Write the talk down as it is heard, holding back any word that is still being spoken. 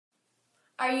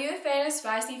Are you a fan of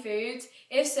spicy foods?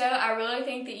 If so, I really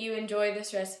think that you enjoy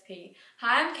this recipe.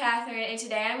 Hi, I'm Catherine, and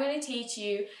today I'm going to teach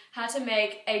you how to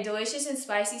make a delicious and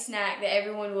spicy snack that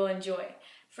everyone will enjoy.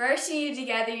 First, you need to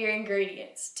gather your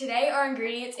ingredients. Today, our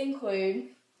ingredients include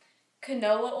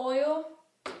canola oil,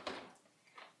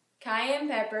 cayenne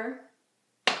pepper,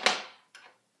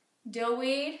 dill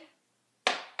weed,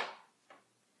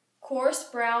 coarse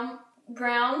ground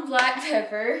black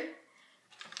pepper,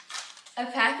 a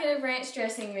packet of ranch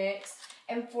dressing mix,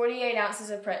 and 48 ounces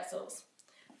of pretzels.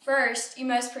 First, you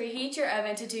must preheat your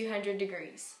oven to 200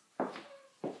 degrees.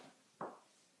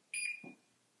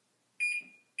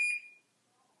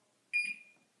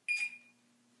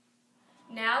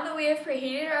 Now that we have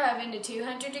preheated our oven to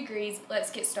 200 degrees, let's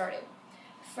get started.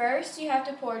 First, you have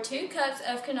to pour 2 cups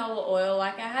of canola oil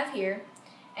like I have here,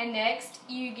 and next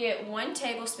you get 1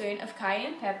 tablespoon of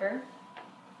cayenne pepper,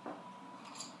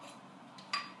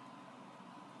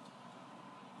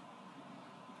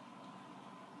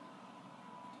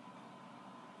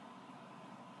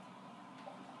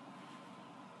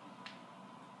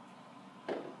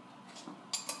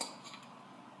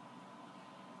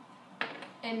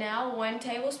 and now 1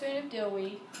 tablespoon of dill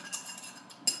weed,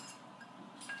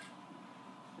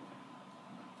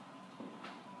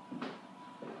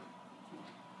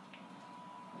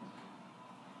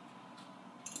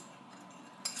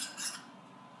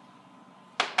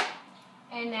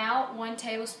 and now 1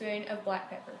 tablespoon of black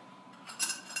pepper.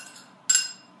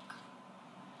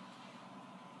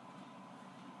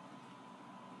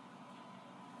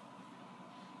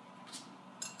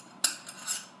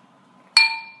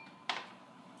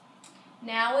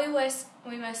 Now we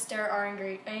must stir our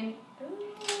ingredients,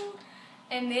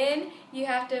 and then you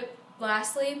have to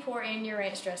lastly pour in your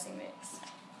ranch dressing mix.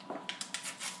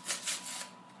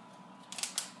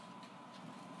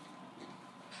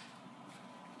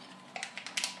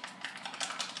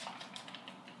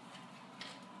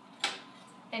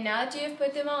 And now that you have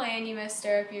put them all in, you must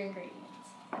stir up your ingredients.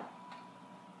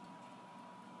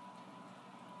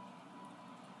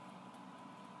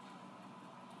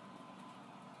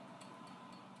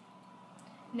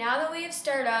 Now that we have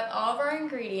stirred up all of our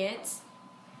ingredients,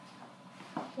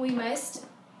 we must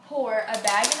pour a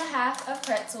bag and a half of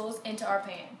pretzels into our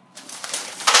pan.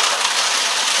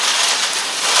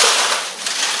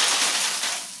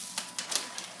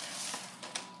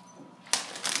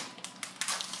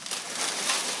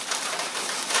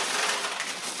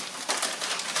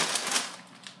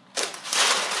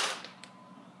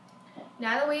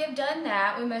 Now that we have done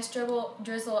that, we must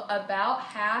drizzle about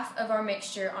half of our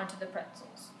mixture onto the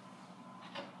pretzels.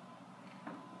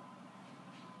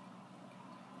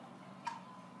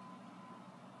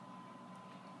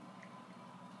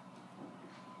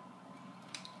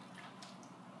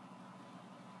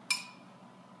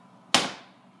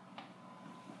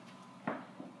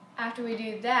 After we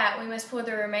do that, we must pour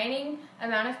the remaining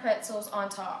amount of pretzels on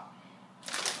top.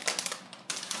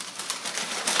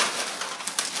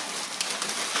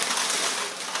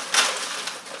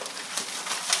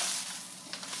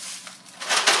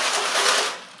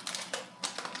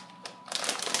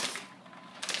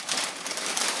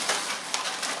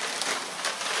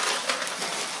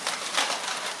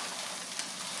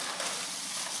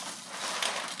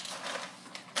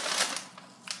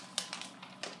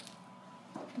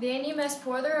 Then you must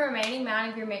pour the remaining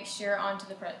amount of your mixture onto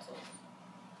the pretzels.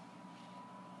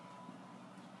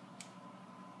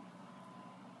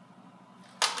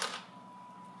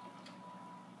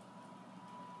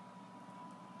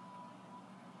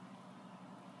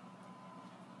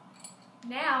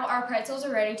 Now our pretzels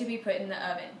are ready to be put in the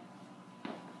oven.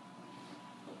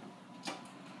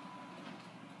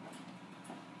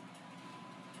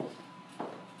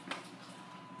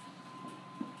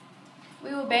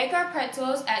 We will bake our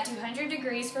pretzels at 200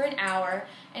 degrees for an hour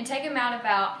and take them out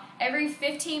about every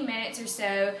 15 minutes or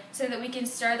so that we can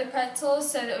stir the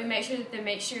pretzels so that we make sure that the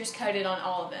mixture is coated on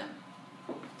all of them.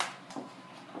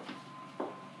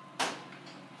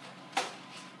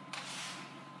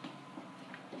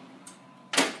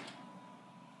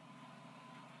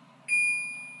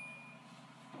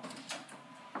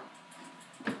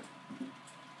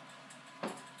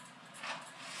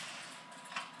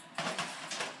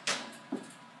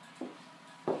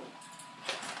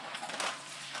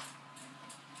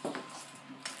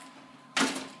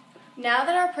 Now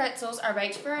that our pretzels are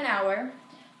baked for an hour,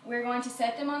 we're going to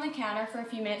set them on the counter for a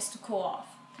few minutes to cool off.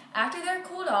 After they're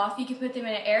cooled off, you can put them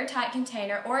in an airtight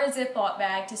container or a Ziploc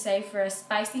bag to save for a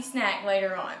spicy snack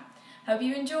later on. Hope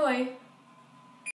you enjoy!